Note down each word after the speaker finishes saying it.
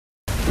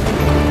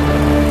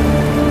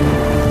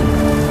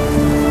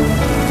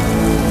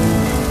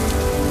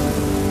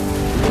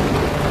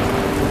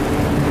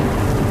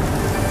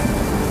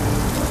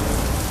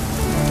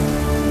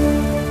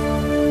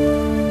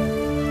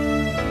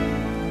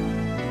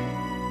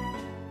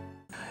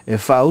E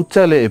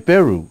whautale e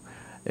peru,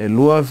 e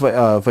lua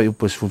vai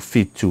upos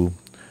fitu.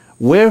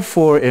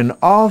 Wherefore in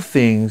all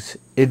things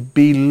it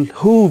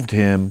behooved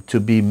him to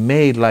be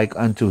made like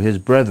unto his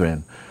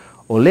brethren.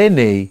 Ole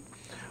mea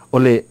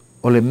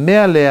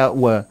lea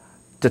ua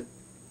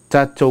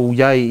tatou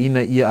yai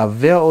ina ia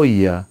avea o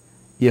ia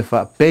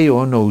whapeo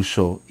ono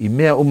uso, I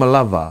mea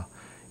umalava,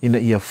 ina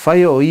ia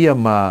whaia o ia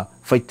ma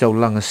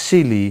whaitaulanga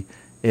sili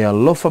e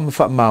alofa ma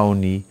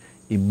whamaoni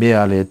I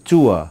mea lea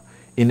tua,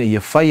 ina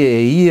ia whaia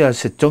e ia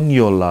se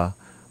tongiola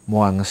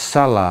mo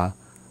angasala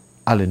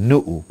ale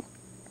nuu.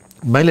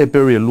 Maile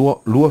peria lua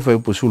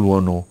whaupusulu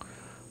ono,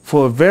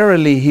 for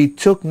verily he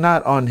took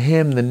not on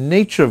him the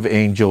nature of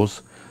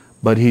angels,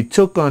 but he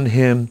took on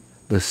him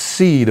the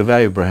seed of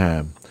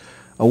Abraham.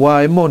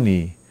 Awa e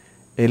moni,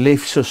 e le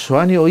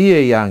fisoswani o ia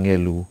I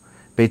angelu,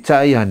 pe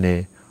tai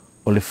ane,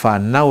 o le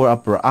whanau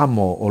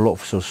Abrahamo o lo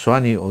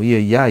fisoswani o ia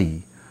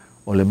iai,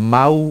 o le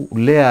mau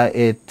lea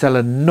e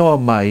tala noa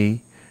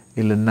mai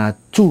I le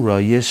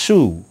natura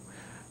Yesu.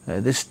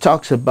 This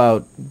talks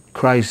about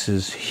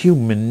Christ's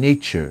human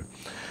nature.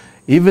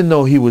 Even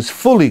though he was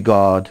fully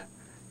God,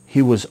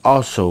 he was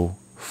also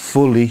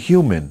fully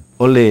human.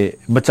 O le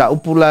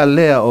mataupula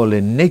lea o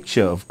le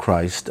nature of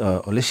Christ,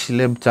 o le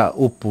sile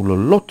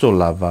mataupulo loto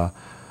lava,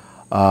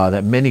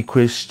 that many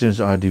Christians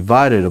are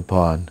divided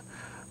upon.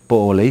 Po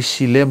o le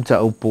sile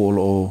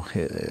mataupulo,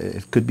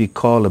 it could be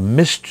called a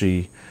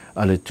mystery,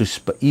 ale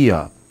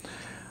tuspaia.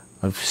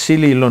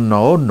 Sili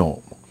lona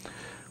ono.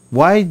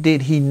 Why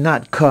did he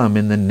not come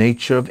in the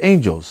nature of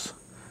angels?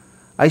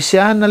 Ai se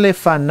ana le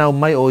whanau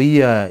mai o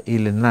ia I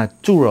le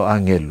natura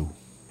angelu.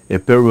 E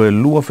peru e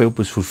lua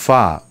wheupus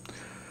fufa.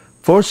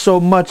 For so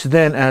much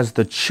then as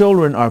the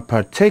children are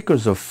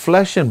partakers of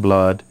flesh and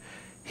blood,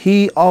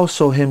 he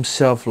also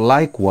himself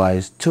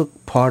likewise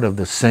took part of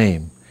the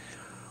same.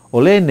 O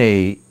le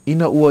nei,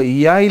 ina ua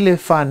iai le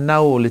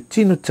whanau o le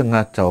tino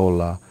tangata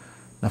ola,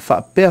 na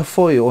whapea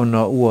foi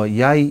ona ua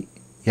iai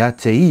ia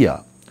te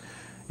ia.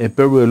 E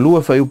peru e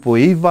lua whaupo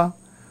iwa,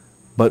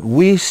 but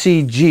we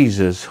see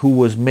Jesus, who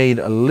was made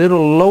a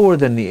little lower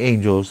than the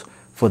angels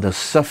for the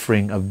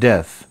suffering of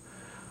death.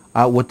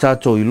 A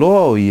watato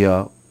iloa o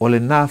ia, o le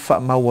nā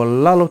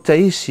whaamawalalo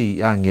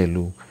taisi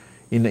angelu,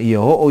 ina ia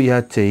ho'o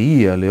ia te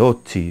ia le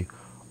oti,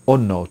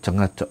 ona o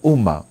tangata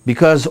uma.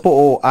 Because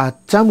o a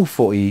tamu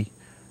fo'i,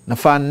 na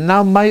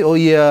whanau mai o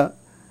ia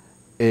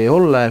e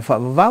ola e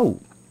whaavavau.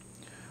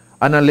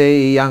 Ana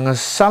le I anga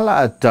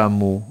sala a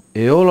tamu,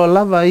 e ola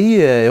lava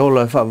ia e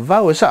ola e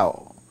whaavavau e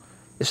sao.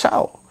 E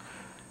sao.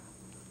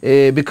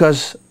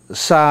 Because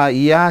sa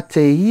ia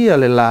te ia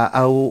le la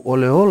au o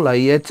le ola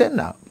I e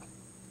tena.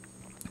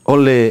 O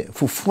le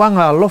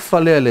fufuanga alofa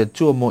lea le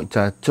tua mo I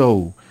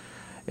tātou,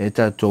 e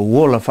tātou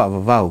wola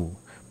whaavavau.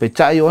 Pe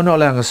tai ona o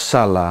le anga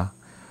sala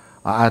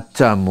a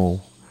atamu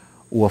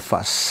ua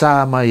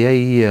whaasā mai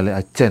ia le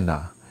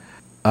atena.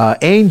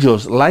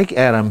 Angels, like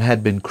Adam,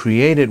 had been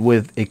created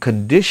with a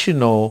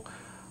conditional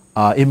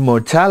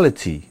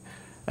immortality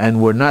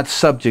and were not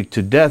subject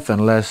to death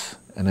unless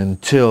and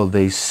until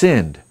they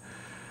sinned.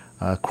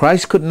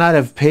 Christ could not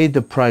have paid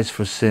the price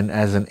for sin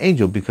as an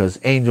angel because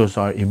angels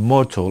are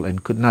immortal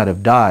and could not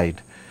have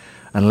died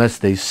unless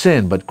they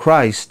sinned. But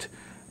Christ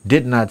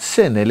did not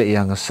sin,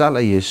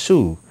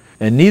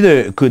 and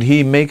neither could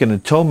he make an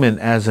atonement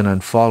as an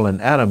unfallen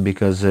Adam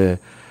because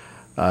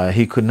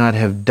he could not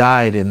have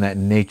died in that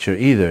nature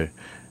either.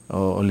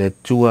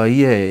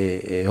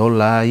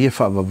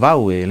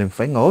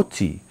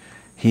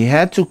 He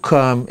had to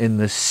come in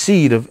the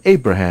seed of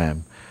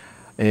Abraham.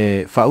 For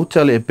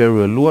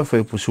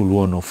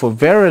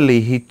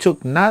verily he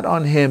took not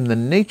on him the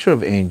nature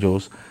of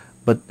angels,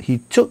 but he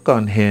took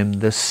on him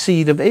the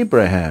seed of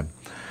Abraham.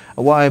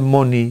 Awa e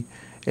moni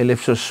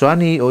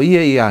elefsoswani o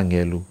ia I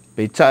angelu,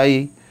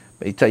 peitai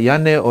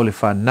ane o le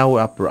whanau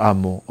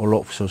Abrahamo o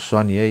lo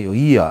fsoswani e o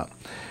ia.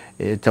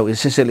 Tau e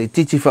sese le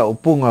titi wha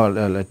upunga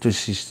le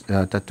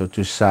tato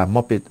tusa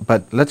mopit,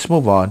 but let's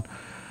move on.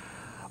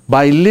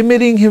 By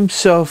limiting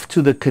himself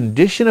to the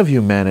condition of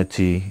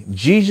humanity,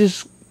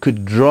 Jesus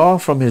could draw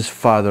from his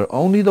Father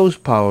only those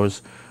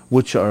powers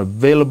which are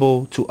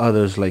available to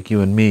others like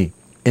you and me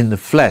in the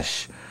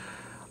flesh.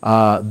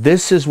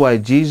 This is why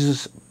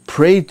Jesus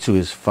prayed to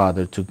his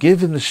Father to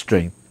give him the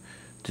strength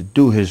to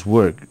do his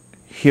work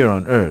here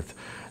on earth.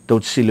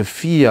 Tot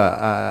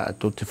silafia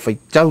tot te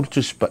faitau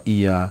tuspa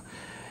ia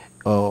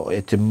o e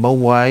te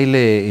maua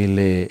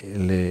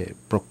le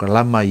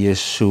proklama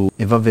Yesu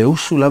e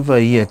vaveusu lava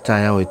ia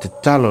tai au e te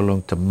talo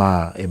long te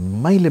mā e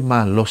maile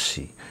mā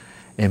losi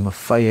e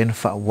mawhai e na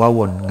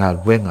whaawawan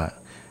ngā wenga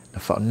na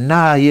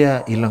whaonā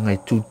ia I langa I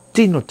tū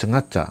tino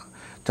tangata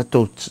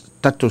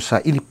tato sa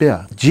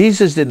ilipea.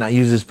 Jesus did not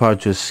use his power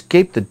to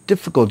escape the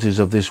difficulties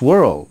of this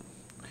world.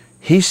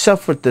 He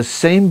suffered the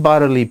same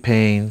bodily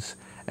pains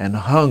and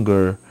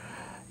hunger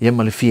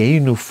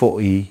yamalifieinu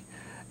fo'i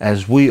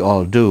as we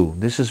all do.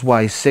 This is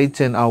why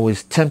Satan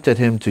always tempted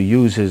him to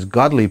use his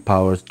godly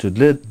powers to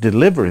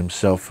deliver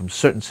himself from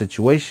certain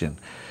situations.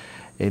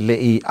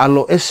 Le'i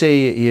alo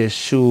ese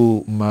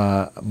Yesu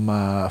ma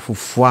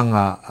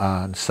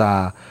fufuanga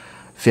sa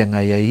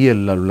whianga ia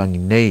lalulangi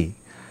nei,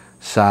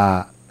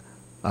 sa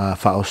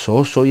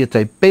whaoso ia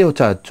tai peo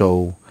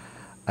tātou,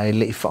 ai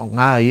le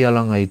whaonga ia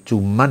langa I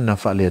tū mana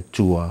whalea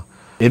tua.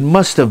 It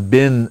must have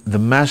been the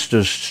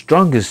Master's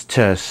strongest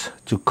test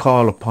to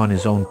call upon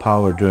his own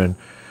power during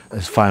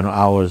his final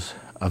hours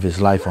of his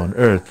life on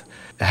earth.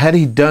 Had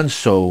he done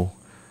so,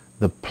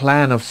 the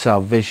plan of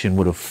salvation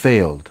would have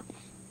failed.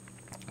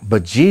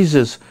 But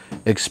Jesus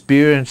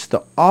experienced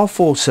the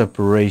awful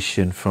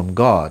separation from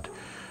God,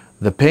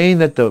 the pain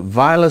that the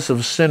vilest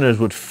of sinners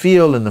would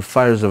feel in the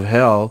fires of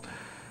hell.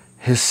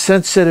 His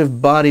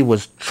sensitive body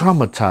was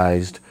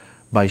traumatized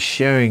by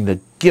sharing the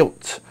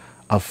guilt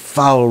of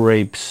foul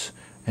rapes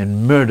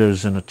and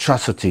murders and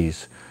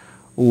atrocities.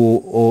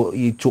 O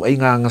I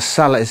tuainga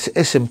ngasala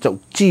esem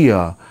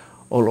tautia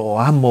o lo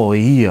amo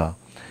ia.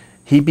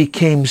 He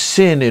became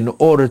sin in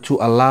order to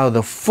allow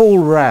the full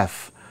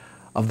wrath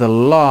of the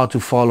law to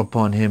fall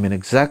upon him in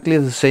exactly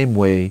the same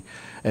way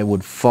it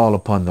would fall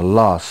upon the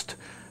lost.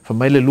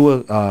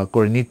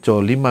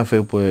 Korinito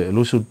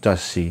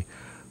 5:11,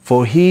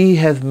 for he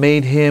hath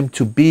made him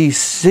to be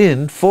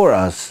sin for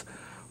us,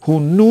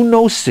 who knew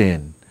no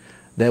sin,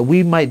 that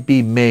we might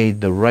be made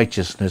the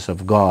righteousness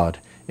of God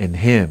in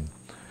him.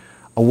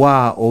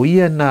 Awa o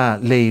ia na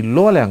lei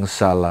loa le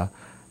sala,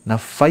 na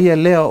whaia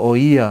lea o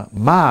ia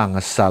maa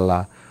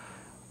sala,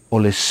 o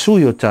le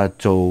sui o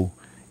tātou,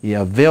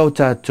 ia veo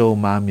tātou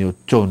maami o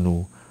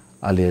tonu,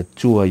 a le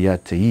tua ia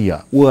te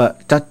ia. Ua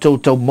tātou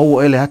tau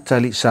mau ele hata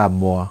li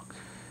Samoa.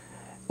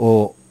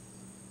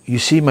 You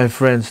see, my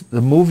friends,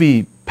 the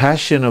movie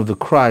Passion of the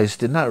Christ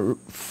did not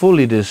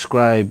fully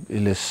describe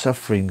the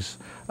sufferings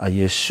of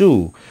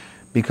Yesu,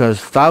 because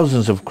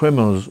thousands of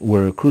criminals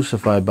were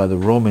crucified by the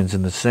Romans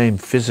in the same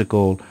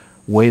physical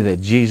way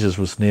that Jesus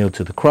was nailed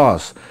to the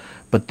cross.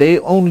 But they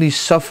only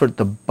suffered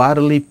the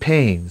bodily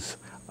pains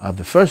of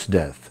the first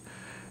death.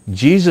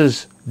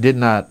 Jesus did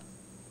not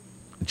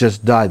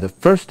just die the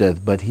first death,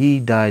 but he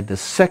died the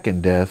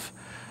second death.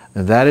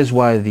 And that is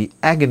why the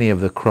agony of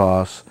the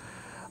cross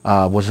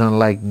was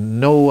unlike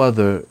no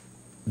other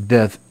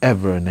death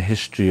ever in the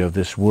history of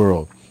this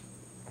world.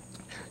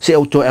 Se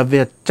auto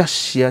avea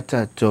tasia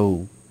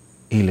tātou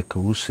I le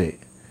karuse.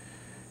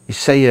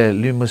 Isaiah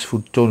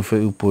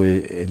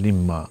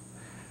 5:5.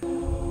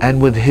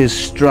 And with his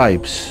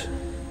stripes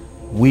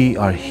we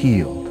are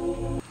healed.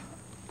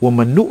 Wa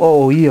manua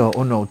o ia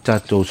ona o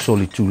tātou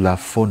solitu la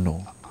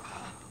fono.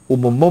 O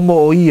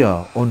momo o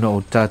ia ona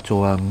o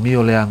tātou a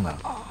mioleanga.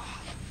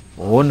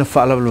 O ona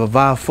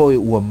whaalawawā foi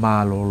ua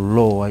malo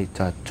lo ai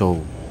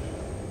tātou.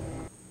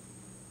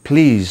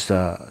 Please,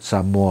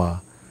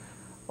 Samoa,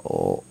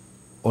 o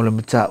le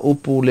mata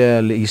upu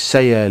le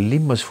Isaiah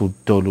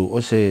 5:5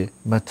 o se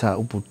mata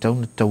upu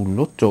tauna tau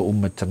loto o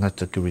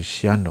matangata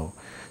Kirisiano.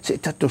 Se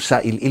tato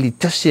sa ili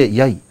tasia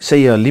iai.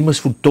 Isaiah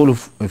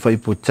 5:5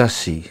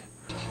 whaipotasi.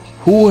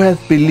 Who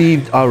hath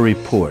believed our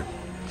report,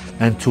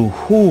 and to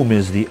whom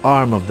is the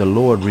arm of the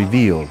Lord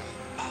revealed?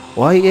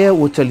 O ai ea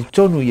o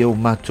talitonu i au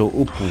mato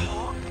upu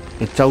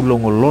e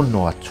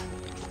taulongolono atu.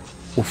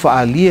 O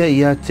whaalia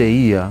ia te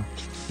ia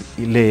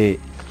I le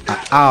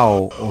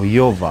ao o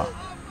Iova.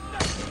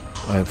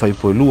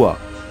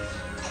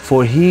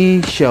 For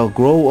he shall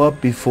grow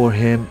up before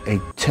him a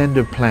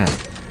tender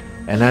plant,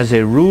 and as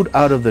a root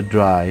out of the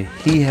dry,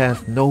 he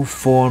hath no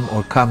form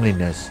or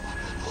comeliness.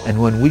 And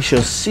when we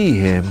shall see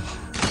him,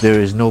 there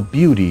is no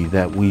beauty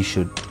that we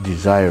should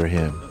desire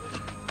him.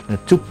 Na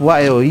tupu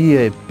wae o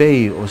ia e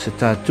pei o se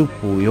tā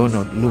tupu I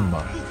ono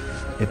luma,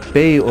 e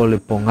pei o le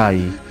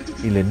pongai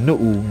I le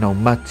nuu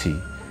naumati,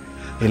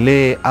 e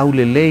le au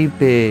le lei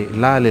pe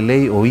la le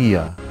lei o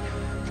ia,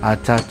 a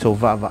tātou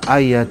vava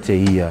aia te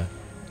ia,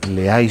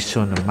 le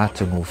aiso na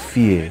matango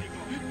fie,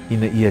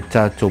 ina ia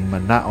tātou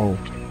manao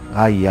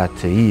aia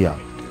te ia.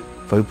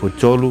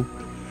 Whaupotolu,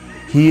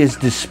 he is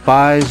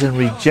despised and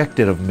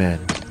rejected of men,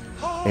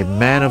 a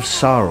man of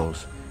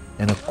sorrows,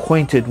 and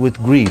acquainted with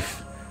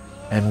grief,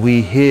 and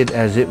we hid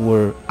as it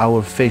were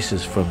our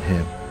faces from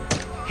him.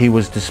 He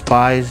was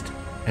despised,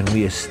 and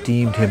we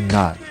esteemed him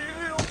not.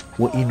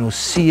 Wa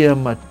inosia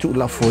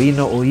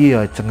matulafoina o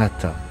ia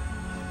tangata,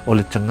 o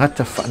le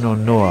tangata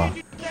whanonoa,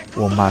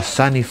 o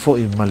masani fo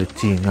I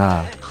maleti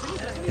ngā.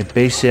 E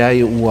peise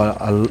ai ua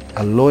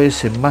aloe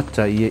se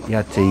mata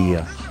ia te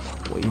ia,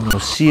 o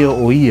inosia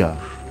o ia,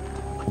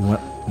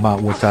 ma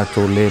ua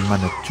tātou le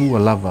manatua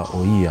lava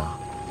o ia.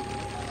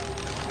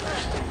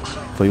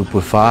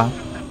 Whaiupuwha,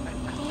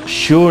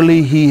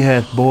 surely he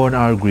hath borne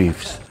our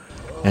griefs,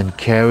 and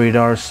carried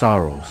our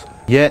sorrows.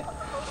 Yet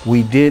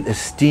we did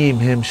esteem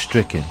him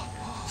stricken,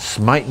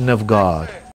 smitten of God,